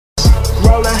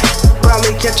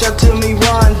day, catch up to me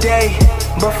one day.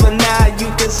 But for now, you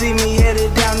can see me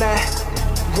headed down that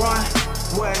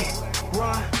runway.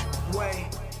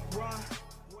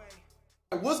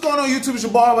 What's going on YouTube? It's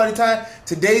your boy Hardbody time.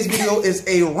 Today's video is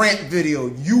a rant video.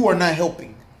 You are not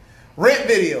helping. Rant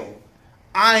video.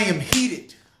 I am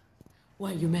heated.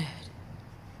 Why are you mad?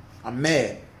 I'm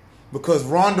mad because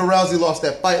Ronda Rousey lost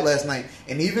that fight last night.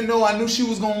 And even though I knew she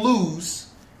was going to lose,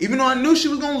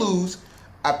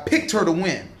 I picked her to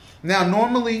win. Now,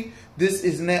 normally, this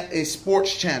is not a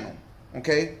sports channel,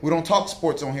 okay? We don't talk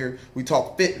sports on here. We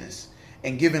talk fitness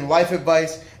and giving life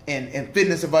advice and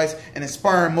fitness advice and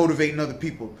inspiring, motivating other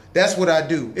people. That's what I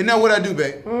do. Isn't that what I do,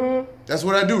 babe? Mm-hmm. That's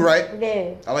what I do, right?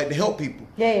 Yeah. I like to help people.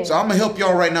 Yeah. So I'm going to help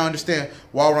y'all right now understand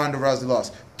why Ronda Rousey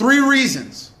lost. 3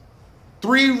 reasons.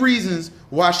 3 reasons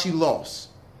why she lost.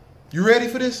 You ready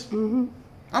for this? Mm-hmm.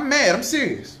 I'm mad. I'm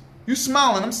serious. You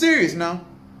smiling. I'm serious now.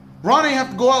 Ronda ain't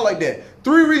have to go out like that.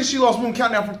 3 reasons she lost. We're going to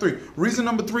count down from 3. Reason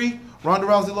number 3, Ronda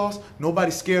Rousey lost.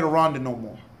 Nobody's scared of Ronda no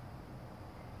more.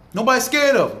 Nobody's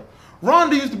scared of her.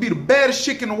 Ronda used to be the baddest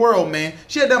chick in the world, man.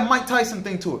 She had that Mike Tyson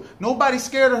thing to her. Nobody's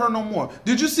scared of her no more.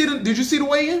 Did you see the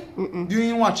weigh-in? You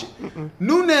didn't watch it.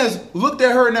 Nunes looked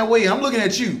at her in that weigh-in. I'm looking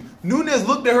at you. Nunes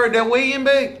looked at her at that weigh-in,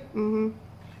 babe,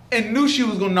 and knew she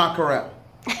was going to knock her out.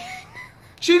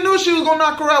 She knew she was going to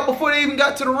knock her out before they even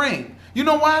got to the ring. You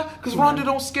know why? Because Ronda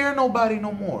don't scare nobody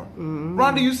no more.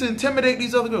 Ronda used to intimidate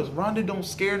these other girls. Ronda don't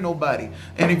scare nobody.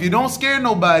 And if you don't scare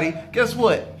nobody, guess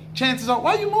what? Chances are,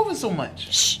 why are you moving so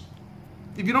much? Shh.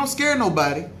 If you don't scare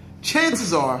nobody,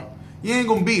 chances are you ain't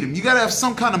going to beat them. You got to have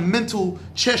some kind of mental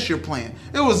chess you're playing.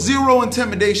 There was 0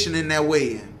 intimidation in that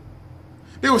weigh-in.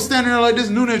 They were standing there like this.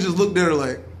 Nunes just looked at her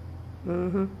like,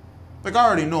 like, I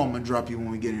already know I'm going to drop you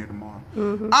when we get here tomorrow.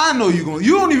 I know you're going to,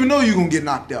 you don't even know you're going to get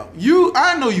knocked out.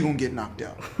 I know you're going to get knocked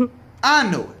out. I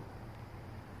know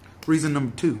it. Reason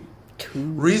number 2.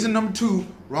 Reason number 2,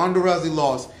 Ronda Rousey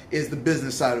lost is the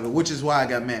business side of it, which is why I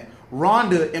got mad.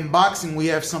 Ronda, in boxing, we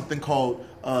have something called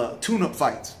tune-up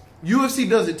fights. UFC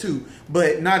does it too,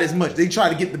 but not as much. They try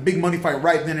to get the big money fight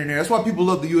right then and there. That's why people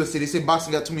love the UFC. They say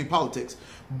boxing got too many politics.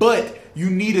 But you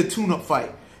need a tune-up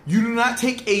fight. You do not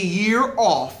take a year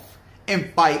off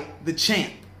and fight the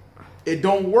champ. It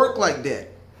don't work like that.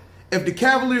 If the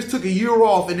Cavaliers took a year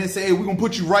off and then say, hey, we're going to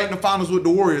put you right in the finals with the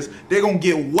Warriors, they're going to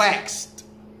get waxed.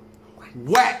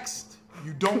 Waxed.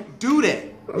 You don't do that.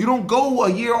 You don't go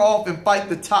a year off and fight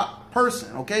the top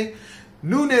person, okay?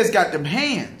 Nunes got them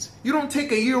hands. You don't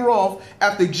take a year off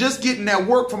after just getting that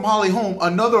work from Holly Holm,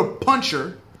 another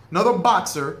puncher, another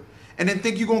boxer, and then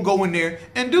think you're going to go in there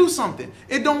and do something.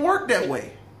 It don't work that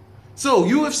way. So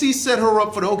UFC set her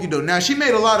up for the okie doke. Now, she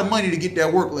made a lot of money to get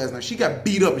that work last night. She got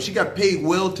beat up and she got paid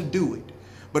well to do it.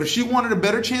 But if she wanted a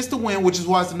better chance to win, which is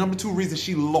why it's the number 2 reason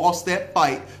she lost that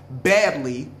fight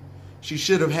badly, she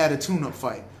should have had a tune-up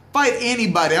fight. Fight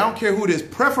anybody. I don't care who it is.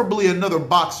 Preferably another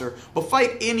boxer. But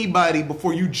fight anybody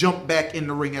before you jump back in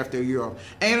the ring after a year off.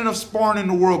 Ain't enough sparring in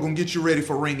the world going to get you ready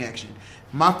for ring action.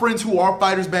 My friends who are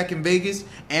fighters back in Vegas,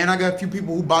 and I got a few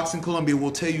people who box in Colombia,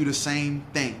 will tell you the same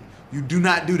thing. You do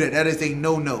not do that. That is a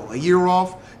no-no. A year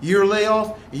off, year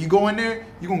layoff, and you go in there,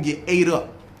 you're going to get 8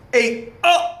 up. 8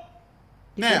 up!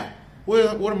 Now,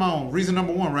 what am I on? Reason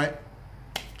number 1, right?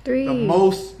 3. The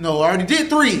most, no, I already did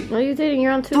 3. No, you didn't.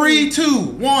 You're on 2. 3, 3, 2,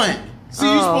 1. See,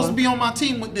 you're supposed to be on my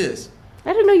team with this.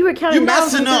 I didn't know you were counting down.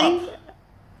 You messing up.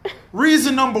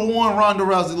 Reason number 1, Ronda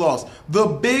Rousey lost. The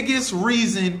biggest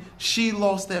reason she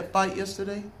lost that fight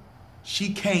yesterday,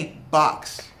 she can't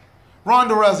box.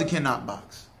 Ronda Rousey cannot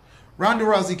box. Ronda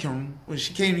Rousey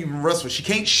she can't even wrestle. She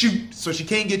can't shoot, so she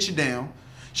can't get you down.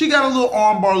 She got a little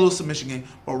arm bar, a little submission game,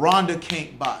 but Ronda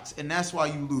can't box, and that's why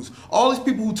you lose. All these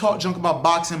people who talk junk about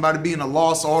boxing, about it being a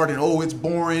lost art, and oh, it's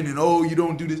boring, and oh, you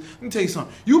don't do this. Let me tell you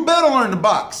something. You better learn to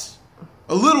box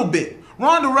a little bit.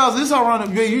 Ronda Rousey, this is how Ronda,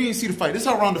 you didn't see the fight. This is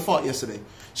how Ronda fought yesterday.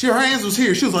 Her hands was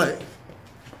here. She was like,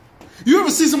 you ever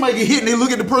see somebody get hit and they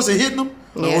look at the person hitting them?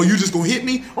 Like, oh, you just gonna hit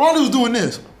me? Ronda was doing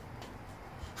this.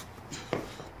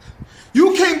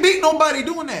 You can't beat nobody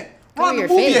doing that. Ronda,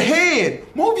 move your head.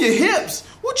 Move your hips.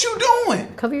 What you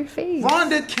doing? Cover your face.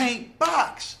 Ronda can't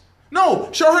box. No,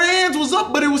 sure, her hands was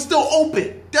up, but it was still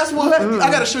open. That's what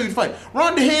I got to show you the fight.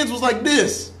 Ronda's hands was like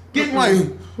this. Getting like...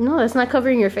 No, that's not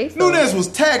covering your face, though. Nunes was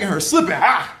tagging her, slipping.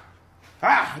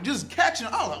 Just catching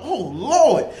her. I was like, oh,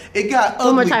 Lord. It got ugly.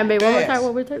 One more time, babe. One more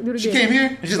time. Do it again. She came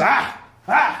here and she's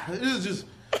it was just...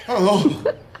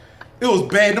 Oh, it was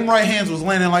bad. Them right hands was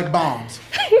landing like bombs.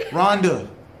 Ronda,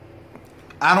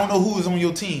 I don't know who is on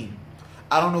your team.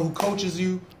 I don't know who coaches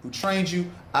you, who trains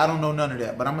you. I don't know none of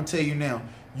that. But I'm going to tell you now,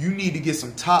 you need to get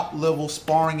some top level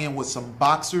sparring in with some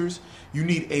boxers. You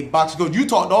need a boxer coach. You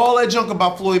talked all that junk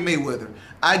about Floyd Mayweather.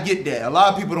 I get that. A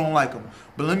lot of people don't like him.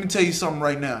 But let me tell you something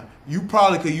right now. You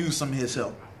probably could use some of his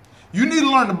help. You need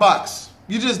to learn to box.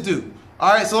 You just do.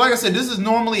 All right, so like I said, this is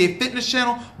normally a fitness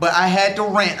channel, but I had to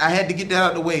rant. I had to get that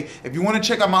out of the way. If you want to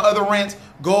check out my other rants,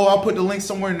 go. I'll put the link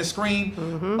somewhere in the screen.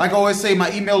 Like I always say,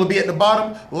 my email will be at the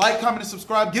bottom. Like, comment, and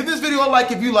subscribe. Give this video a like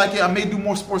if you like it. I may do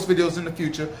more sports videos in the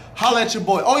future. Holla at your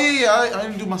boy. Oh, yeah, I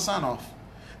didn't do my sign off.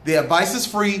 The advice is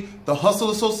free. The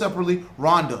hustle is sold separately.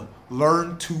 Ronda,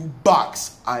 learn to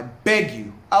box. I beg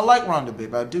you. I like Ronda,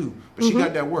 babe. I do. But she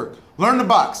got that work. Learn to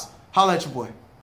box. Holla at your boy.